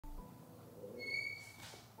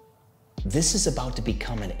This is about to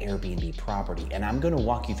become an Airbnb property, and I'm gonna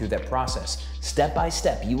walk you through that process. Step by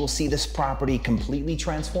step, you will see this property completely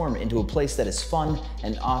transform into a place that is fun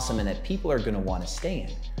and awesome and that people are gonna wanna stay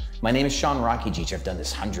in. My name is Sean Rakijich. I've done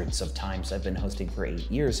this hundreds of times. I've been hosting for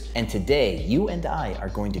 8 years. And today, you and I are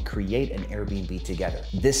going to create an Airbnb together.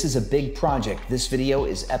 This is a big project. This video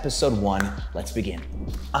is episode 1. Let's begin.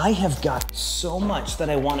 I have got so much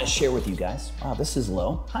that I wanna share with you guys. Wow, this is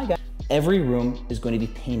low. Hi guys. Every room is going to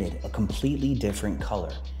be painted a completely different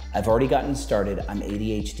color. I've already gotten started. I'm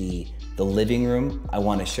ADHD. The living room, I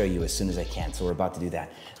wanna show you as soon as I can. So we're about to do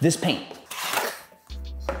that. This paint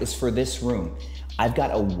is for this room. I've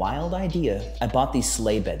got a wild idea. I bought these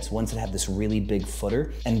sleigh beds, ones that have this really big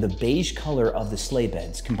footer, and the beige color of the sleigh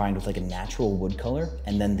beds combined with like a natural wood color,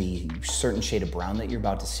 and then the certain shade of brown that you're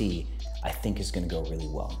about to see, I think is gonna go really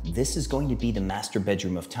well. This is going to be the master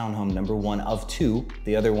bedroom of townhome number 1 of 2.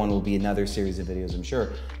 The other one will be another series of videos, I'm sure.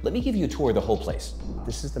 Let me give you a tour of the whole place.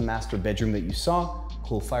 This is the master bedroom that you saw.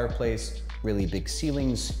 Cool fireplace, really big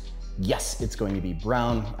ceilings. Yes, it's going to be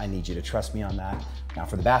brown. I need you to trust me on that. Now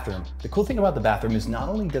for the bathroom. The cool thing about the bathroom is not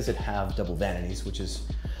only does it have double vanities, which is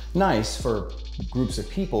nice for groups of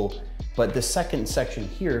people, but the second section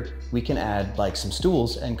here, we can add like some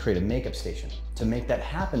stools and create a makeup station. To make that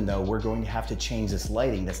happen though, we're going to have to change this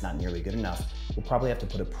lighting that's not nearly good enough. We'll probably have to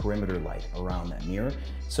put a perimeter light around that mirror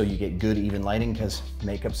so you get good even lighting because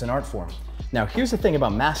makeup's an art form. Now here's the thing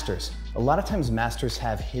about masters. A lot of times masters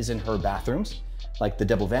have his and her bathrooms, like the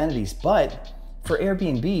double vanities, but for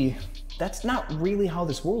Airbnb, that's not really how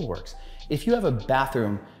this world works. If you have a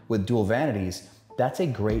bathroom with dual vanities, that's a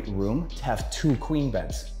great room to have 2 queen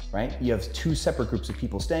beds, right? You have 2 separate groups of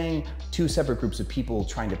people staying, 2 separate groups of people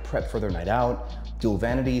trying to prep for their night out, dual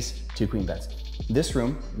vanities, 2 queen beds. This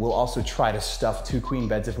room, we'll also try to stuff 2 queen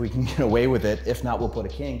beds if we can get away with it. If not, we'll put a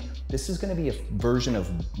king. This is gonna be a version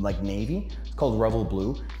of like navy. It's called Revel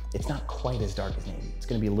Blue. It's not quite as dark as navy. It's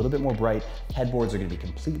gonna be a little bit more bright. Headboards are gonna be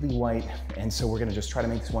completely white. And so we're gonna just try to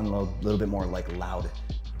make this one a little bit more like loud,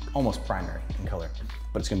 almost primary in color,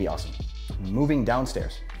 but it's gonna be awesome. Moving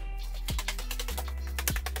downstairs.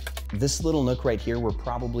 This little nook right here, we're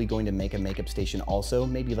probably going to make a makeup station also,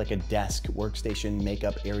 maybe like a desk, workstation,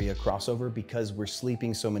 makeup area crossover, because we're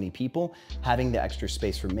sleeping so many people, having the extra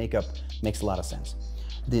space for makeup makes a lot of sense.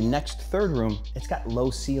 The next third room, it's got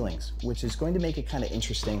low ceilings, which is going to make it kind of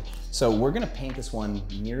interesting. So we're gonna paint this one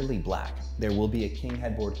nearly black. There will be a king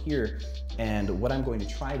headboard here, and what I'm going to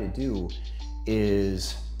try to do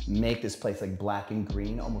is make this place like black and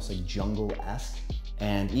green, almost like jungle-esque,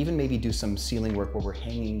 and even maybe do some ceiling work where we're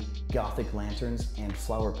hanging Gothic lanterns and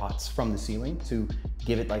flower pots from the ceiling to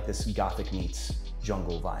give it like this Gothic meets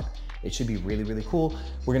jungle vibe. It should be really, really cool.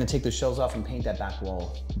 We're gonna take the shelves off and paint that back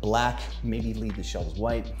wall black, maybe leave the shelves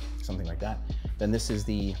white, something like that. Then this is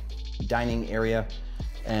the dining area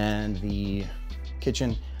and the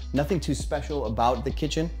kitchen. Nothing too special about the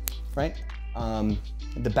kitchen, right?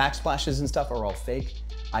 The backsplashes and stuff are all fake.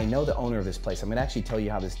 I know the owner of this place. I'm gonna actually tell you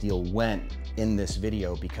how this deal went in this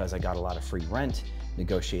video because I got a lot of free rent,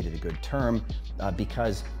 negotiated a good term,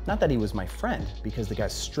 because, not that he was my friend, because the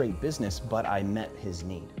guy's straight business, but I met his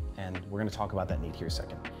need. And we're gonna talk about that need here a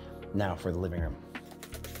second. Now for the living room.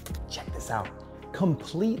 Check this out.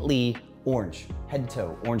 Completely orange, head to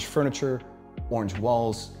toe, orange furniture, orange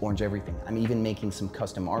walls, orange everything. I'm even making some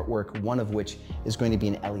custom artwork, one of which is going to be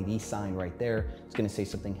an LED sign right there. It's gonna say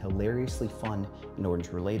something hilariously fun and orange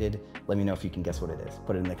related. Let me know if you can guess what it is.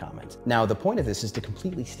 Put it in the comments. Now, the point of this is to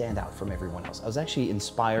completely stand out from everyone else. I was actually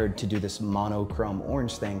inspired to do this monochrome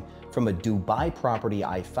orange thing from a Dubai property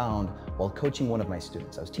I found while coaching one of my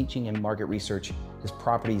students. I was teaching him market research. His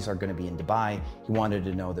properties are gonna be in Dubai. He wanted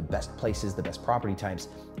to know the best places, the best property types,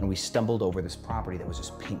 and we stumbled over this property that was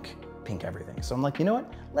just pink everything. So I'm like, you know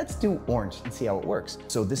what? Let's do orange and see how it works.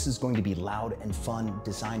 So this is going to be loud and fun,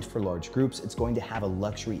 designed for large groups. It's going to have a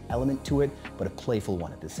luxury element to it, but a playful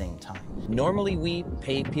one at the same time. Normally we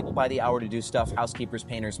pay people by the hour to do stuff, housekeepers,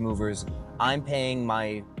 painters, movers. I'm paying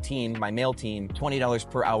my team, my male team,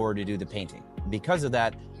 $20 per hour to do the painting. Because of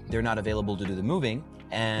that, they're not available to do the moving,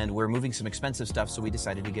 and we're moving some expensive stuff, so we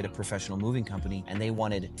decided to get a professional moving company, and they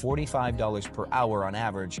wanted $45 per hour on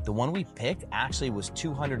average. The one we picked actually was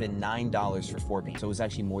 $209 for 4 people, so it was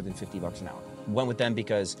actually more than 50 bucks an hour. Went with them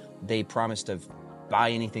because they promised to buy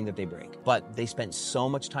anything that they break. But they spent so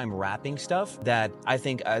much time wrapping stuff that I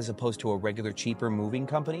think, as opposed to a regular, cheaper moving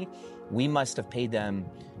company, we must have paid them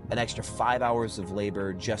an extra 5 hours of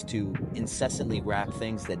labor just to incessantly wrap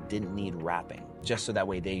things that didn't need wrapping, just so that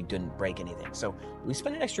way they didn't break anything. So we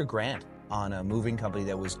spent an extra grand on a moving company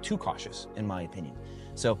that was too cautious, in my opinion.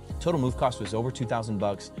 So total move cost was over 2,000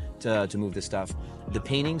 bucks to move this stuff. The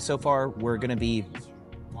painting so far, we're gonna be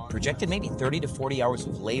projected maybe 30 to 40 hours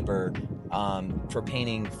of labor for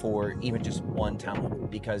painting for even just one townhome,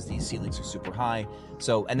 because these ceilings are super high.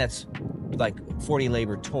 So, and that's like 40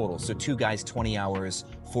 labor total. So 2 guys, 20 hours,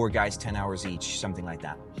 4 guys, 10 hours each, something like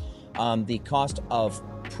that. The cost of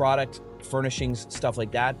product, furnishings, stuff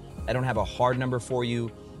like that, I don't have a hard number for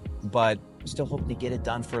you, but still hoping to get it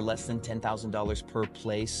done for less than $10,000 per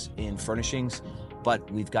place in furnishings. But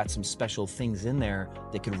we've got some special things in there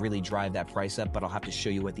that could really drive that price up, but I'll have to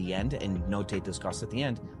show you at the end and notate those costs at the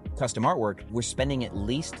end. Custom artwork, we're spending at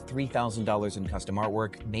least $3,000 in custom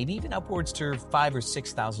artwork, maybe even upwards to $5,000 or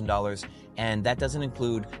 $6,000. And that doesn't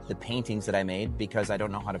include the paintings that I made, because I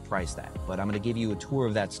don't know how to price that. But I'm gonna give you a tour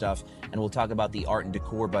of that stuff, and we'll talk about the art and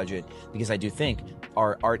decor budget, because I do think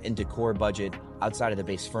our art and decor budget outside of the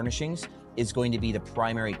base furnishings is going to be the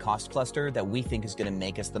primary cost cluster that we think is going to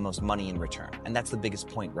make us the most money in return. And that's the biggest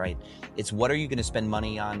point, right? It's what are you going to spend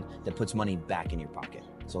money on that puts money back in your pocket?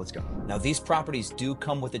 So let's go. Now, these properties do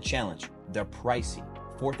come with a challenge. They're pricey.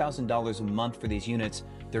 $4,000 a month for these units.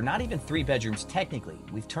 They're not even 3 bedrooms technically.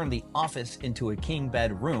 We've turned the office into a king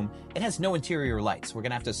bed room. It has no interior lights. We're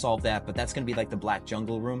gonna have to solve that, but that's gonna be like the Black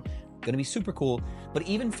Jungle room. Gonna be super cool. But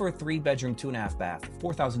even for a 3 bedroom, 2.5 bath,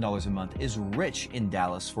 $4,000 a month is rich in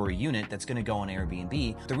Dallas for a unit that's gonna go on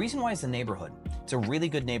Airbnb. The reason why is the neighborhood. It's a really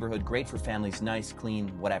good neighborhood, great for families, nice, clean,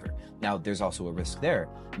 whatever. Now, there's also a risk there.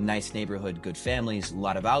 Nice neighborhood, good families, a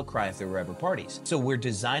lot of outcry if there were ever parties. So we're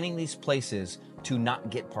designing these places to not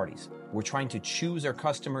get parties. We're trying to choose our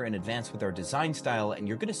customer in advance with our design style, and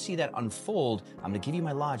you're gonna see that unfold. I'm gonna give you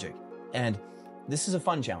my logic. And this is a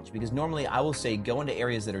fun challenge, because normally I will say go into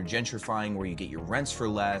areas that are gentrifying, where you get your rents for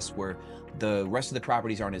less, where the rest of the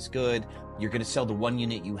properties aren't as good. You're gonna sell the one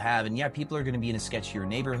unit you have, and yeah, people are gonna be in a sketchier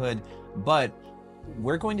neighborhood, but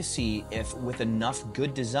we're going to see if with enough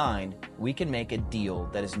good design, we can make a deal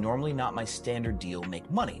that is normally not my standard deal make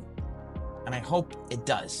money. And I hope it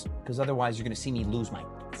does, because otherwise you're gonna see me lose my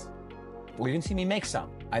points. Or you're gonna see me make some.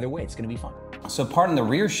 Either way, it's gonna be fun. So pardon the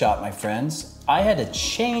rear shot, my friends. I had to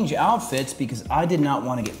change outfits because I did not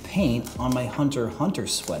want to get paint on my Hunter x Hunter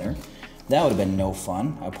sweater. That would have been no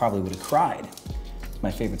fun. I probably would have cried. It's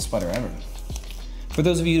my favorite sweater ever. For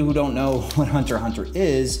those of you who don't know what Hunter x Hunter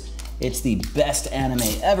is, it's the best anime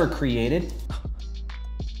ever created.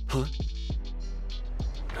 Huh?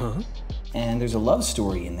 And there's a love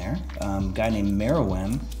story in there. A guy named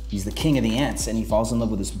Meruem, he's the king of the ants, and he falls in love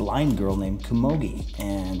with this blind girl named Komogi.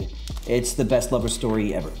 And it's the best lover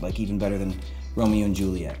story ever, like even better than Romeo and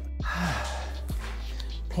Juliet.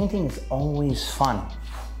 Painting is always fun,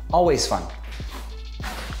 always fun.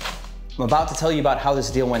 I'm about to tell you about how this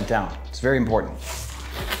deal went down. It's very important.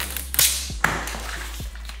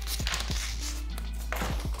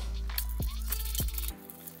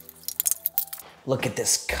 Look at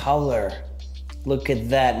this color. Look at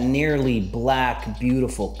that nearly black,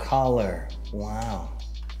 beautiful color. Wow.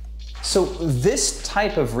 So this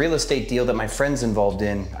type of real estate deal that my friend's involved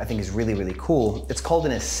in, I think is really, really cool. It's called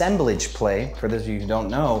an assemblage play. For those of you who don't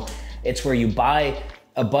know, it's where you buy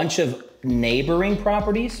a bunch of neighboring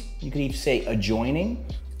properties. You could even say adjoining.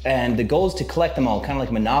 And the goal is to collect them all, kind of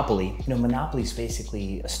like Monopoly. You know, Monopoly is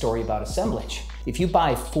basically a story about assemblage. If you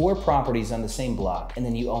buy 4 properties on the same block and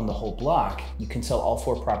then you own the whole block, you can sell all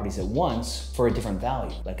 4 properties at once for a different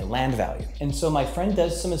value, like a land value. And so my friend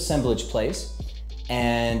does some assemblage plays,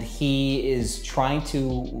 and he is trying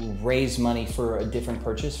to raise money for a different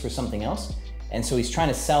purchase for something else. And so he's trying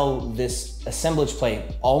to sell this assemblage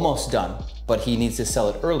play almost done, but he needs to sell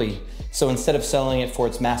it early. So instead of selling it for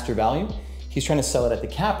its master value, he's trying to sell it at the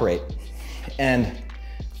cap rate. And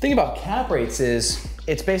the thing about cap rates is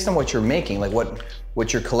it's based on what you're making, like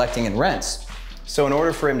what you're collecting in rents. So in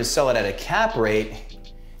order for him to sell it at a cap rate,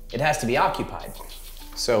 it has to be occupied.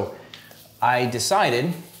 So I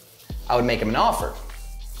decided I would make him an offer.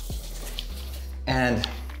 And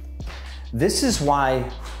this is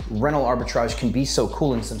why rental arbitrage can be so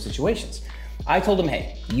cool in some situations. I told him,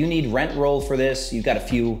 hey, you need rent roll for this. You've got a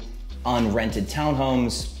few unrented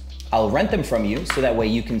townhomes. I'll rent them from you so that way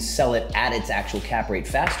you can sell it at its actual cap rate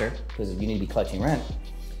faster, because you need to be collecting rent.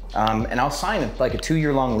 And I'll sign it like a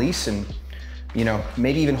 2-year-long lease, and you know,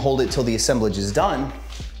 maybe even hold it till the assemblage is done.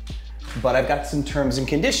 But I've got some terms and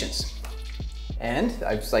conditions. And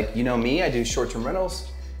I was like, you know me, I do short-term rentals.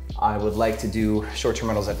 I would like to do short-term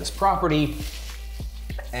rentals at this property.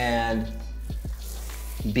 And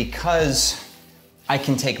because I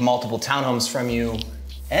can take multiple townhomes from you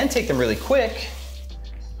and take them really quick,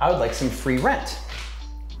 I would like some free rent.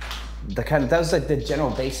 That was like the general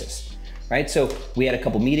basis. right? So we had a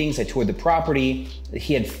couple meetings, I toured the property.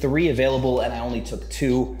 He had 3 available and I only took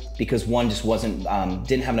 2 because one just wasn't,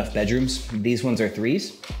 didn't have enough bedrooms. These ones are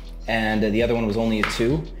 3s and the other one was only a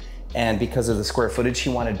 2. And because of the square footage, he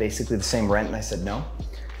wanted basically the same rent and I said no.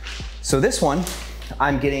 So this one,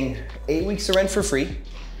 I'm getting 8 weeks of rent for free.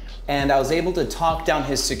 And I was able to talk down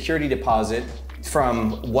his security deposit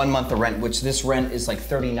from 1 month of rent, which this rent is like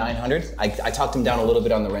 $3,900. I talked him down a little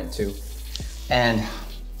bit on the rent too. And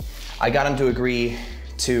I got him to agree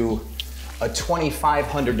to a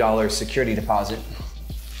 $2,500 security deposit.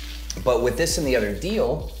 But with this and the other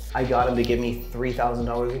deal, I got him to give me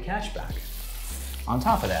 $3,000 of cash back on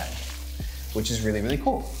top of that, which is really, really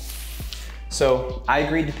cool. So I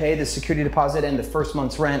agreed to pay the security deposit and the first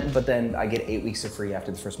month's rent, but then I get 8 weeks of free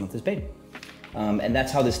after the first month is paid. And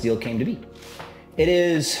that's how this deal came to be. It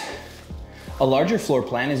is a larger floor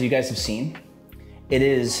plan, as you guys have seen. It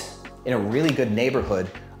is in a really good neighborhood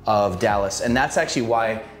of Dallas, and that's actually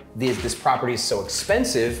why this property is so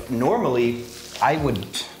expensive. Normally, I would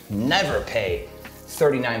never pay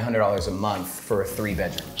 $3,900 a month for a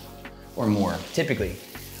 3-bedroom or more, typically.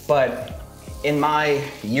 But in my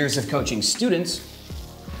years of coaching students,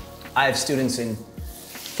 I have students in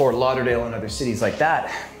Fort Lauderdale and other cities like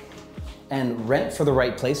that, and rent for the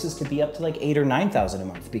right places could be up to like $8,000 or $9,000 a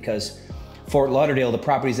month, because Fort Lauderdale, the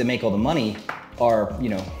properties that make all the money are, you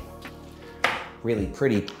know, really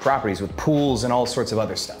pretty properties with pools and all sorts of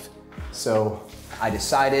other stuff. So I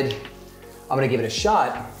decided I'm gonna give it a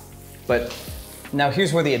shot. But now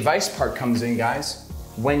here's where the advice part comes in, guys.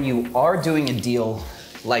 When you are doing a deal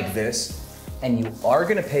like this and you are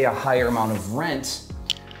gonna pay a higher amount of rent,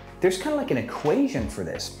 there's kind of like an equation for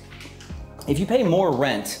this. If you pay more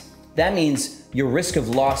rent, that means your risk of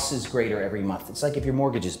loss is greater every month. It's like if your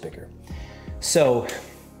mortgage is bigger. So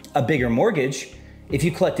a bigger mortgage, if you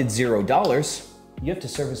collected $0, you have to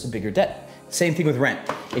service a bigger debt. Same thing with rent.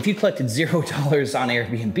 If you collected $0 on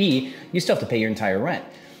Airbnb, you still have to pay your entire rent.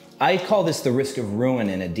 I call this the risk of ruin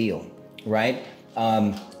in a deal, right?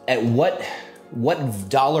 At what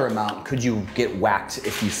dollar amount could you get whacked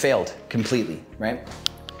if you failed completely, right?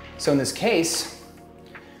 So in this case,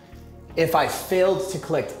 if I failed to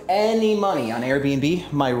collect any money on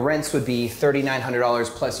Airbnb, my rents would be $3,900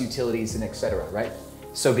 plus utilities and et cetera, right?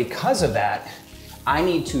 So because of that, I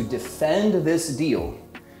need to defend this deal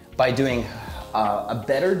by doing a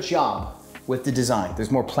better job with the design.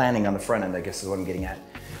 There's more planning on the front end, I guess is what I'm getting at.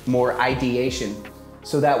 More ideation.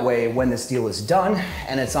 So that way, when this deal is done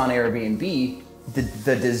and it's on Airbnb,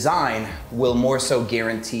 the design will more so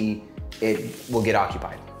guarantee it will get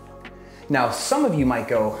occupied. Now, some of you might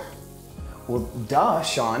go, well, duh,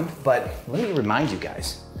 Sean, but let me remind you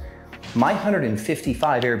guys, my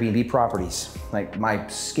 155 Airbnb properties, like my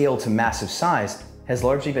scale to massive size, has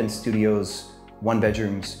largely been studios,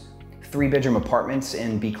 1-bedrooms, 3-bedroom apartments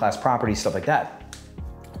in B-class properties, stuff like that.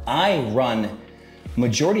 I run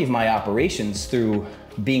majority of my operations through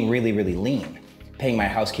being really, really lean, paying my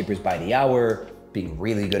housekeepers by the hour, being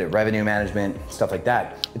really good at revenue management, stuff like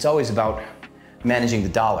that. It's always about managing the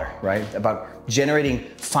dollar, right? About generating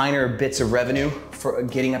finer bits of revenue for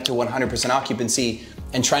getting up to 100% occupancy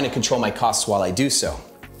and trying to control my costs while I do so.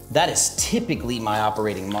 That is typically my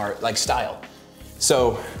operating style.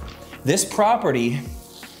 So this property,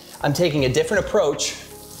 I'm taking a different approach,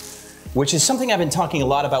 which is something I've been talking a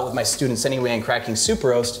lot about with my students anyway in Cracking Super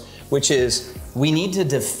Roast, which is we need to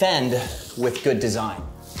defend with good design.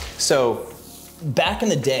 So back in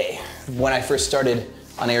the day, when I first started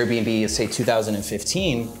on Airbnb, say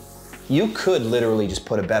 2015, you could literally just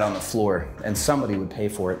put a bed on the floor and somebody would pay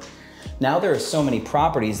for it. Now there are so many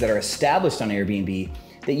properties that are established on Airbnb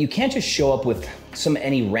that you can't just show up with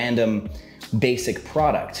any random basic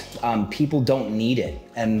product. People don't need it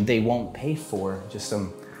and they won't pay for just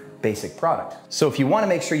some basic product. So if you want to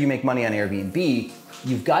make sure you make money on Airbnb,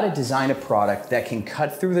 you've got to design a product that can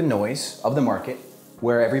cut through the noise of the market,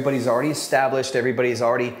 where everybody's already established, everybody's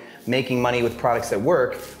already making money with products that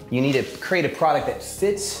work. You need to create a product that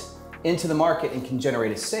fits into the market and can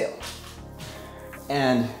generate a sale.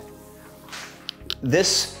 And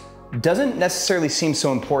this doesn't necessarily seem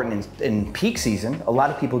so important in peak season. A lot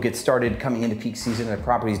of people get started coming into peak season and their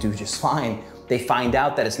properties do just fine. They find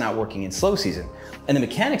out that it's not working in slow season. And the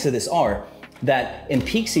mechanics of this are that in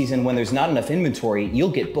peak season, when there's not enough inventory,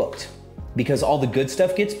 you'll get booked because all the good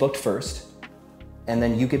stuff gets booked first and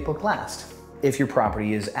then you get booked last if your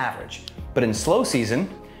property is average. But in slow season,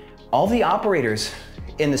 all the operators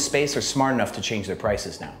in the space are smart enough to change their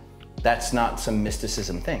prices now. That's not some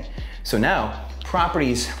mysticism thing. So now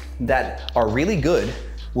properties that are really good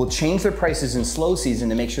will change their prices in slow season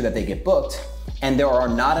to make sure that they get booked, and there are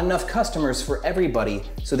not enough customers for everybody,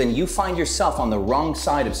 so then you find yourself on the wrong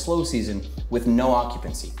side of slow season with no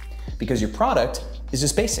occupancy because your product is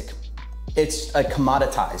just basic. It's a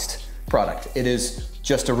commoditized product. It is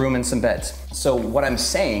just a room and some beds. So what I'm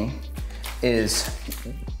saying is,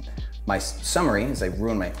 my summary, as I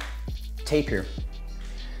ruin my tape here,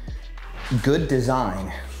 good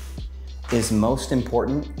design is most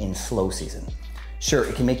important in slow season. Sure,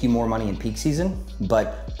 it can make you more money in peak season,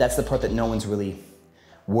 but that's the part that no one's really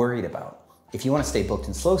worried about. If you want to stay booked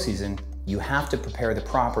in slow season, you have to prepare the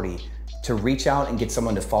property to reach out and get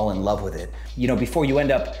someone to fall in love with it. You know, before you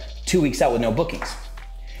end up 2 weeks out with no bookings.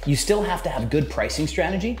 You still have to have good pricing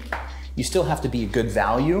strategy. You still have to be a good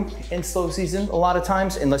value in slow season a lot of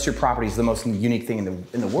times, unless your property is the most unique thing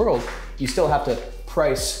in the world. You still have to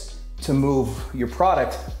price to move your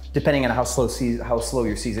product depending on how slow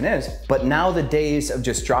your season is. But now the days of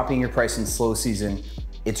just dropping your price in slow season,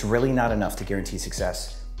 it's really not enough to guarantee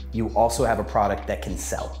success. You also have a product that can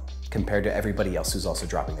sell compared to everybody else who's also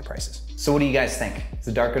dropping their prices. So what do you guys think? Is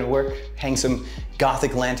the dark gonna work? Hang some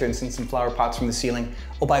Gothic lanterns and some flower pots from the ceiling.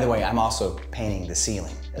 Oh, by the way, I'm also painting the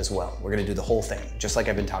ceiling as well. We're gonna do the whole thing, just like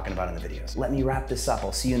I've been talking about in the videos. Let me wrap this up.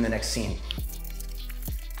 I'll see you in the next scene.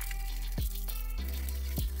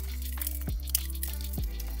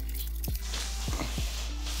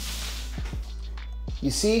 You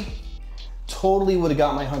see, totally would have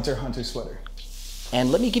got my Hunter sweater. And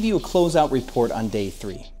let me give you a closeout report on day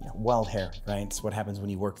 3. Wild hair, right? It's what happens when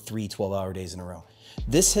you work 3 12-hour days in a row.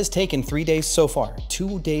 This has taken 3 days so far.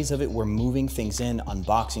 2 days of it, we're moving things in,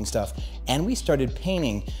 unboxing stuff, and we started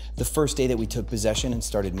painting the first day that we took possession and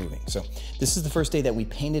started moving. So this is the first day that we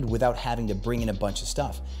painted without having to bring in a bunch of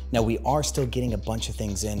stuff. Now we are still getting a bunch of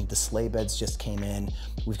things in. The sleigh beds just came in.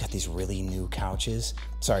 We've got these really new couches.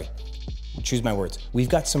 Sorry. Choose my words. We've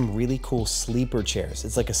got some really cool sleeper chairs.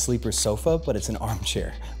 It's like a sleeper sofa, but it's an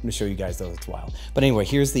armchair. I'm gonna show you guys those, it's wild. But anyway,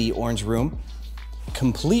 here's the orange room.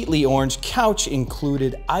 Completely orange, couch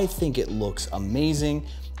included. I think it looks amazing.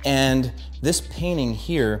 And this painting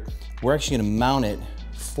here, we're actually gonna mount it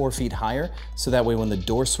 4 feet higher, so that way when the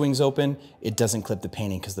door swings open, it doesn't clip the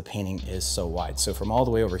painting because the painting is so wide. So from all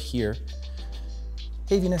the way over here,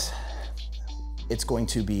 hey Venus, it's going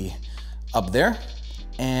to be up there.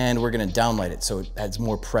 And we're gonna downlight it so it adds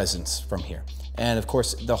more presence from here. And of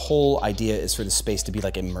course, the whole idea is for the space to be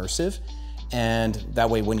like immersive. And that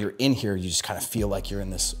way when you're in here, you just kind of feel like you're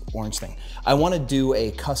in this orange thing. I wanna do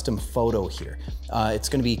a custom photo here. It's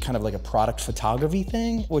gonna be kind of like a product photography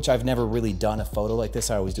thing, which I've never really done a photo like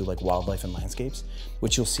this. I always do like wildlife and landscapes,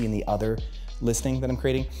 which you'll see in the other listing that I'm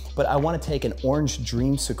creating. But I wanna take an orange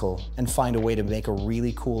dreamsicle and find a way to make a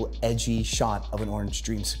really cool, edgy shot of an orange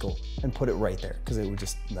dreamsicle and put it right there, because it would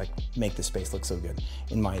just like make the space look so good,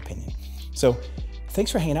 in my opinion. So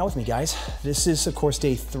thanks for hanging out with me, guys. This is, of course,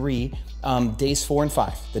 day 3. Days 4 and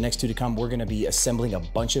 5, the next 2 to come, we're gonna be assembling a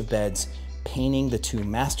bunch of beds, painting the 2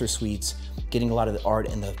 master suites, getting a lot of the art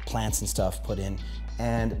and the plants and stuff put in.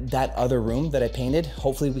 And that other room that I painted,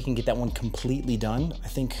 hopefully we can get that one completely done. I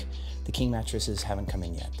think the king mattresses haven't come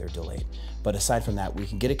in yet, they're delayed. But aside from that, we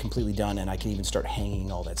can get it completely done, and I can even start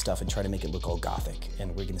hanging all that stuff and try to make it look all Gothic,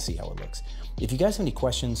 and we're gonna see how it looks. If you guys have any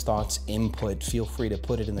questions, thoughts, input, feel free to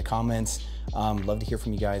put it in the comments. Love to hear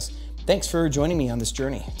from you guys. Thanks for joining me on this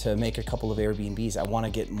journey to make a couple of Airbnbs. I wanna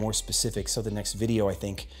get more specific, so the next video, I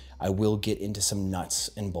think I will get into some nuts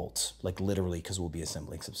and bolts, like literally, because we'll be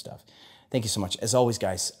assembling some stuff. Thank you so much. As always,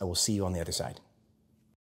 guys, I will see you on the other side.